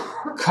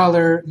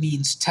 Color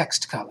means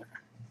text color.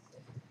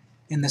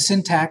 And the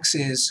syntax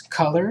is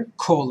color,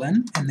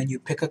 colon, and then you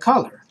pick a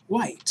color,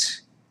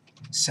 white,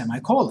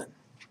 semicolon.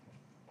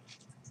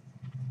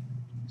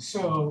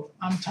 So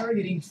I'm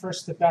targeting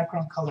first the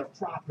background color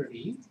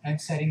property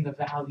and setting the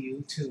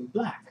value to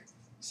black,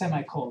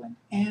 semicolon,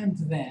 and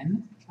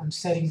then I'm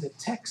setting the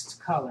text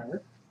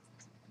color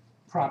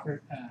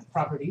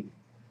property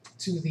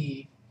to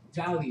the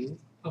value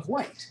of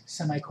white,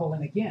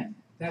 semicolon again.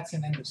 That's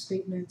an end of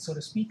statement, so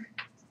to speak.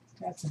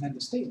 That's an end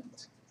of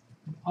statement.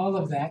 And all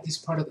of that is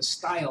part of the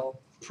style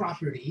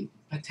property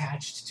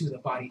attached to the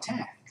body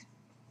tag.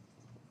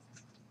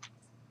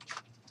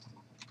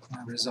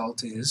 My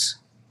result is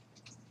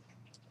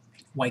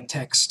white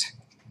text,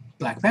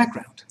 black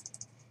background,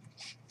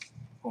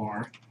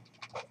 or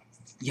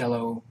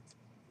yellow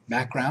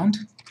background,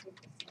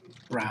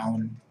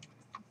 brown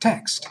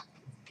text.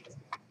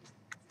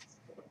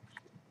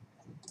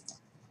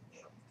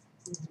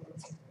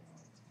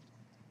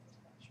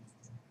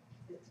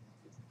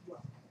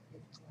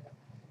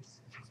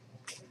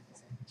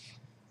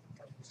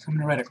 So I'm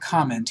going to write a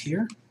comment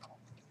here.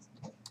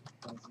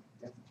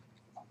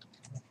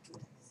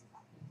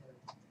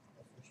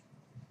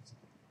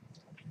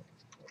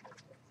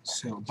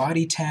 So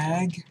body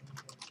tag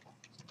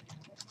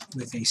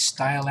with a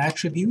style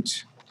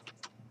attribute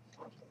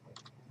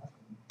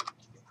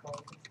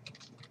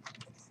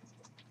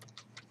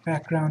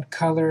background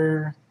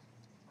color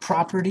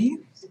property,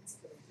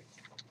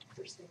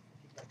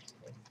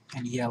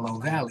 and yellow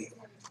value.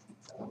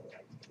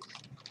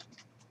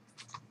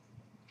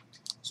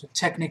 So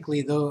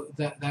technically, though,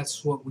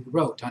 that's what we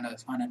wrote on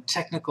a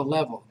technical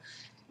level.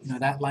 You know,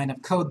 that line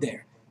of code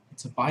there.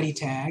 It's a body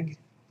tag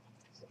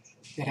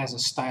that has a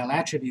style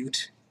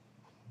attribute,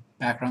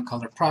 background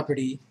color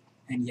property,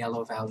 and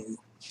yellow value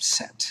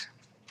set.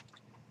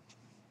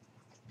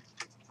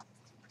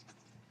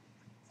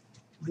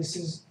 This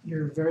is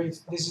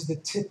the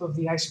tip of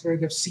the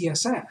iceberg of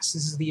CSS. This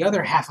is the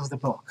other half of the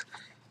book.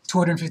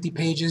 250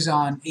 pages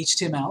on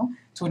HTML,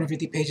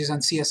 250 pages on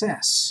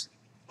CSS.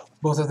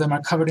 Both of them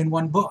are covered in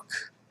one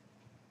book.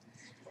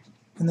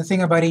 And the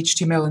thing about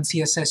HTML and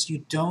CSS,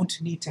 you don't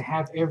need to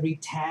have every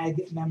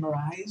tag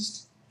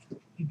memorized.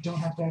 You don't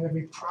have to have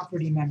every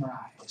property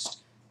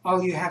memorized.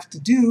 All you have to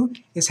do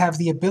is have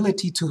the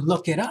ability to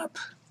look it up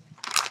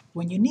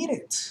when you need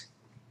it.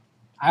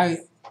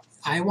 I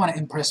want to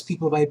impress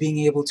people by being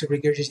able to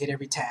regurgitate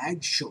every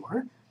tag,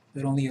 sure,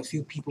 but only a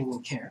few people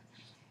will care.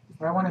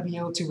 Or I want to be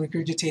able to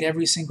regurgitate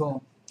every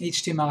single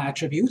HTML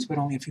attribute, but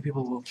only a few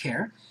people will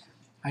care.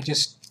 I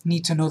just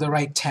need to know the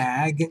right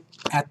tag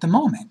at the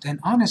moment. And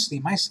honestly,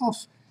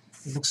 myself,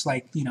 it looks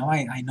like, you know,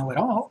 I know it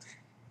all,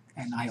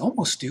 and I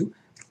almost do,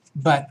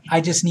 but I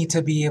just need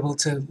to be able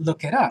to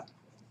look it up.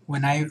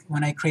 When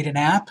I create an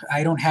app,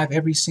 I don't have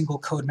every single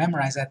code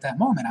memorized at that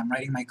moment. I'm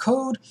writing my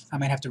code, I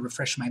might have to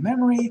refresh my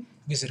memory,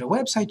 visit a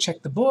website,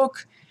 check the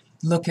book,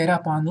 look it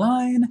up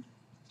online,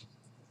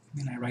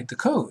 and I write the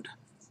code.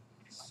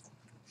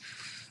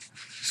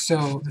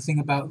 So the thing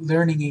about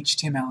learning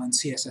HTML and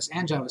CSS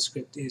and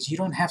JavaScript is you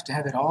don't have to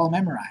have it all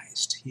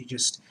memorized. You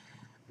just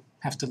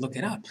have to look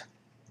it up.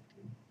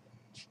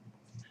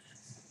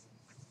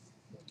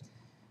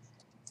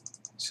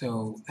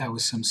 So that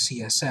was some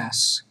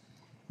CSS.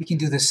 We can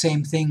do the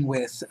same thing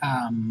with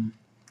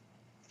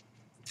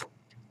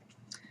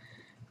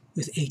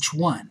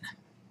H1.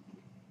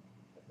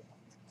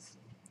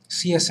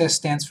 CSS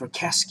stands for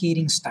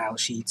Cascading Style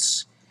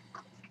Sheets,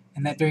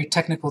 and that very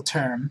technical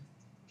term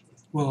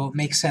will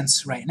make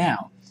sense right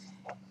now,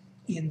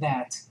 in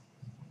that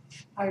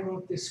I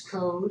wrote this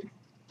code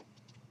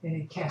and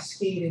it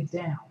cascaded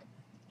down.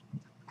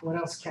 What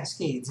else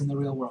cascades in the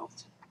real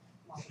world?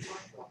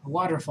 A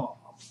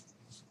waterfall.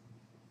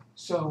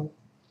 So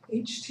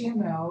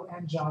HTML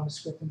and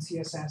JavaScript and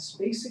CSS,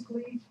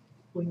 basically,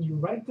 when you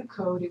write the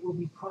code, it will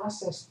be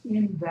processed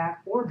in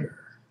that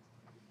order.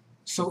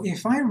 So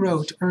if I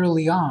wrote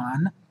early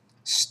on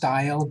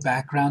style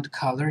background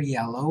color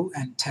yellow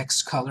and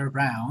text color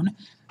brown,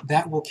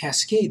 that will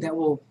cascade, that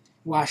will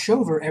wash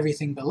over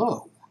everything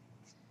below.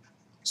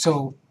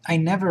 So I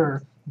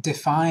never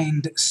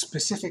defined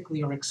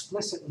specifically or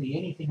explicitly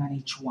anything on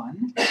each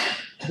one.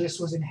 This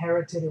was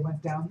inherited, it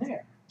went down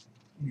there,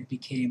 and it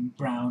became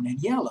brown and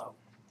yellow.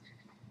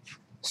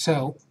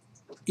 So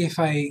if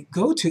I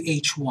go to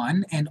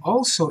H1 and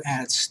also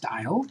add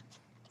style,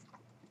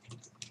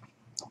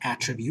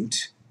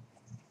 attribute,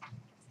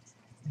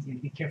 again,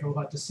 be careful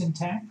about the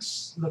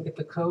syntax, look at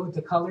the code,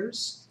 the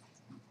colors,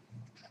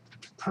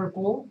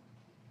 purple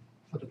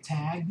for the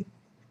tag,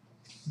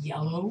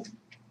 yellow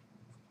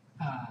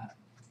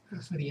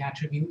for the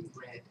attribute,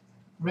 red.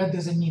 Red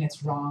doesn't mean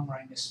it's wrong or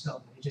I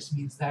misspelled it, it just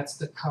means that's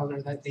the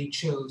color that they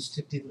chose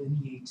to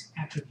delineate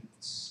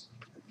attributes.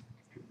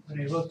 But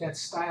I wrote that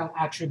style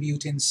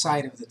attribute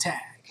inside of the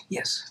tag.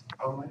 Yes?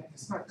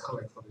 It's not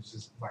color code, it's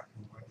just black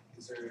and white.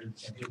 Is there an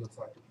able to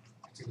like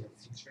a particular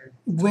feature?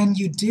 When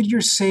you did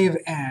your save,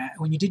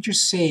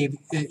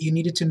 you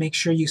needed to make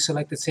sure you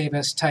selected save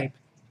as type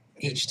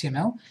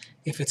HTML.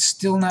 If it's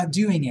still not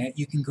doing it,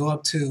 you can go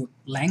up to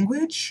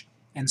language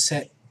and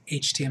set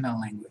HTML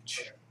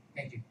language.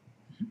 Thank you.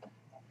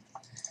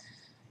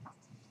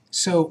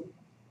 So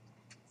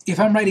if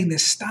I'm writing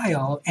this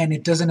style and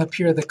it doesn't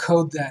appear the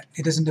color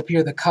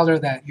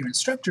that your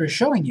instructor is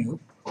showing you,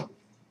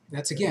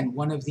 that's again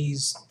one of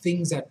these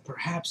things that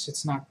perhaps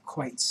it's not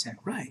quite set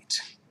right.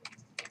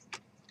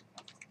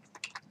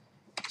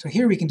 So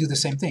here we can do the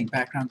same thing,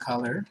 background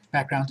color,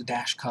 background to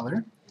dash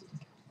color.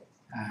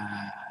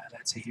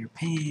 Let's say here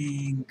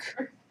pink,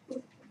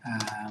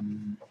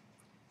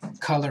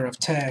 color of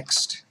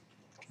text,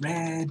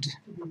 red.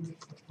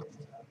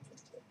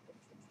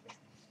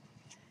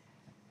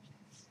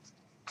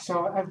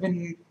 So I've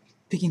been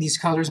picking these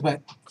colors,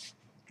 but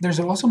there's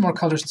also more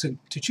colors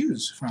to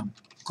choose from.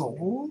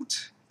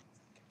 Gold.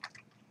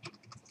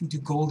 You do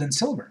gold and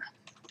silver.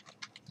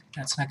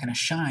 That's not going to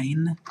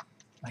shine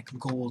like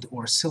gold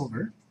or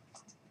silver.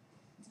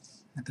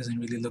 That doesn't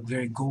really look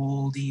very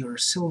goldy or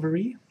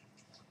silvery.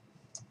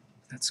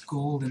 That's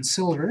gold and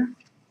silver.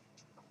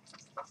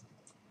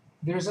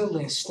 There's a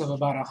list of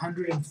about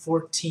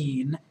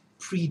 114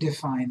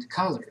 predefined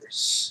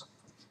colors.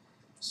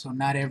 So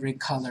not every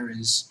color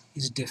is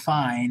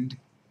defined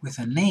with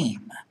a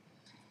name.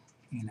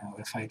 You know,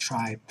 if I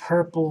try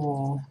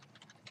purple,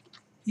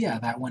 yeah,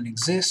 that one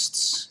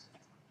exists.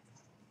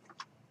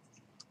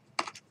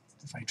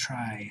 If I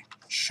try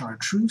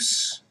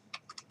chartreuse,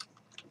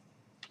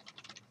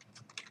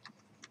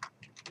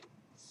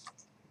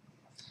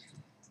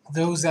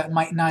 those that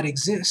might not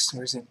exist,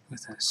 or is it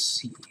with a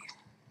C?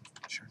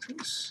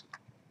 Chartreuse?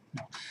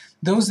 No.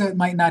 Those that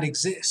might not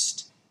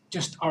exist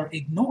just are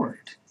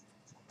ignored.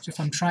 So if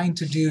I'm trying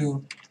to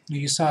do,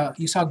 you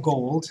saw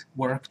gold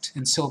worked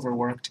and silver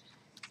worked.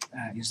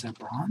 Is that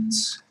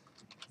bronze?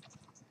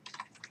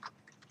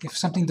 If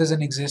something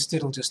doesn't exist,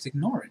 it'll just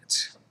ignore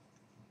it.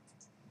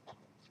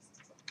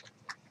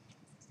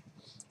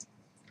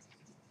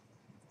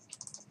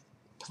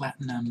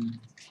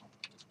 Platinum.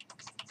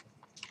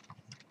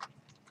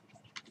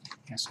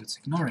 Yeah, so it's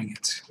ignoring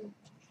it.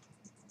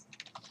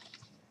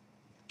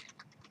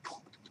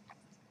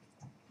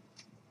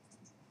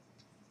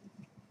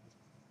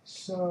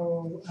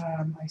 So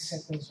I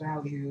set those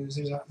values.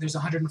 There's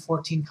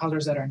 114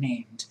 colors that are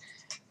named.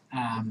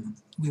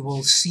 We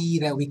will see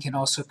that we can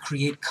also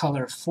create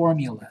color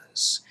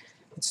formulas.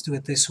 Let's do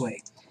it this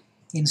way.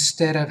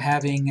 Instead of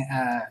having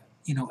a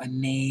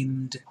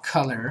named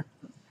color,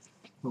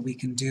 what we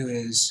can do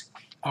is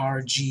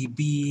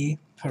RGB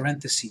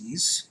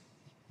parentheses.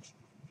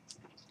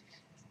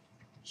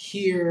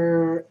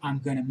 Here I'm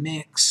going to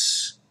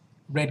mix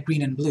red,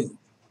 green, and blue.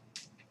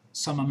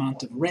 Some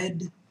amount of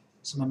red,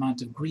 some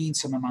amount of green,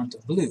 some amount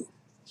of blue.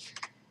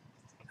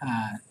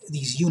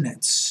 These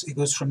units, it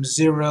goes from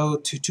 0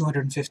 to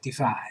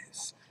 255.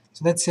 So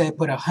let's say I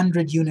put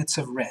 100 units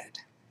of red,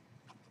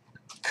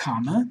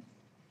 comma,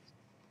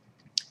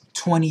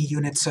 20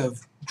 units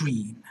of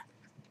green,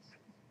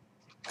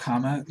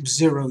 comma,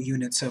 0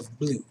 units of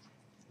blue.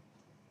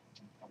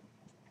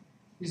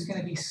 There's going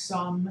to be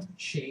some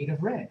shade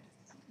of red,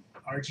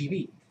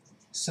 RGB.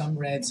 Some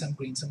red, some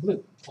green, some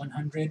blue.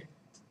 100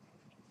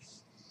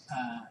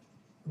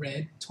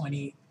 red,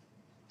 20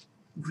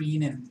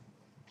 green, and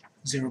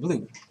 0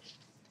 blue.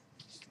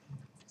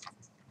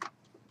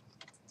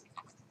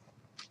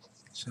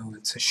 So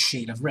it's a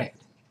shade of red,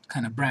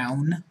 kind of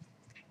brown.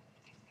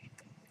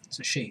 It's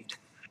a shade.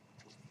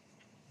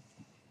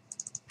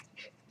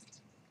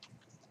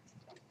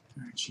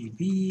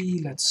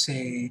 RGB, let's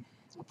say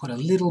I'll put a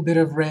little bit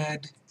of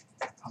red,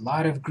 a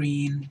lot of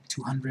green,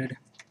 200,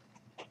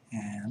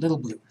 and a little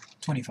blue,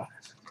 25.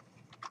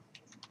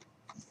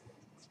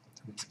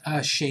 So it's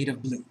a shade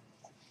of blue.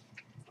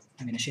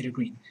 A shade of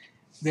green.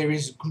 There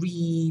is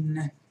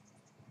green.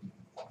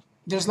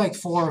 There's like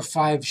 4 or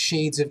 5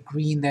 shades of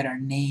green that are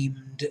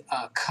named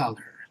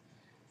color.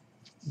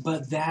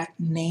 But that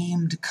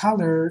named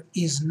color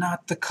is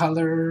not the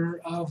color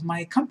of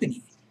my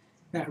company.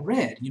 That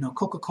red,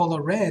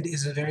 Coca-Cola red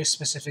is a very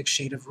specific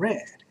shade of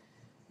red.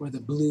 Or the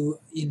blue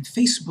in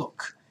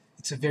Facebook,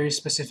 it's a very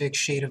specific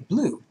shade of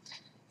blue.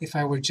 If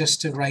I were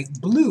just to write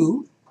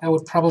blue, that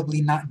would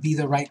probably not be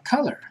the right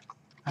color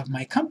of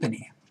my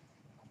company.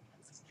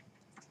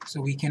 So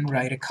we can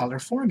write a color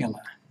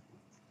formula.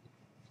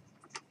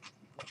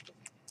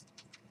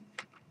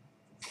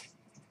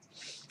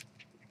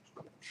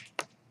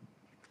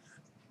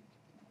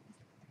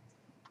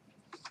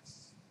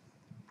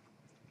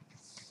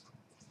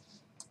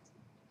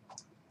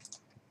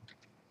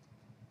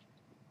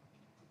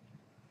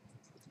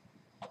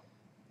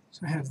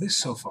 So I have this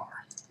so far.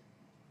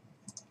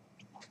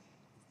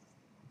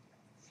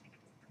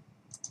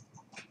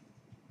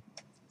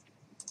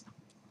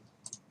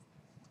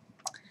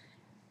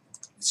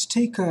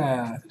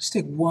 Let's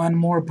take one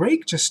more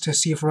break just to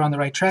see if we're on the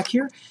right track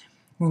here.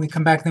 When we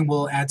come back, then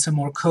we'll add some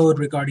more code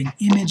regarding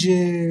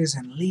images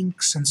and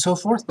links and so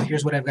forth. But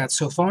here's what I've got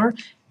so far.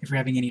 If you're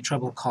having any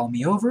trouble, call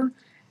me over.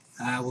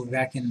 We'll be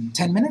back in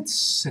 10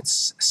 minutes.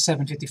 It's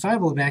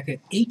 7:55. We'll be back at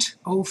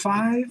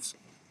 8:05.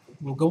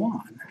 We'll go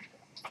on.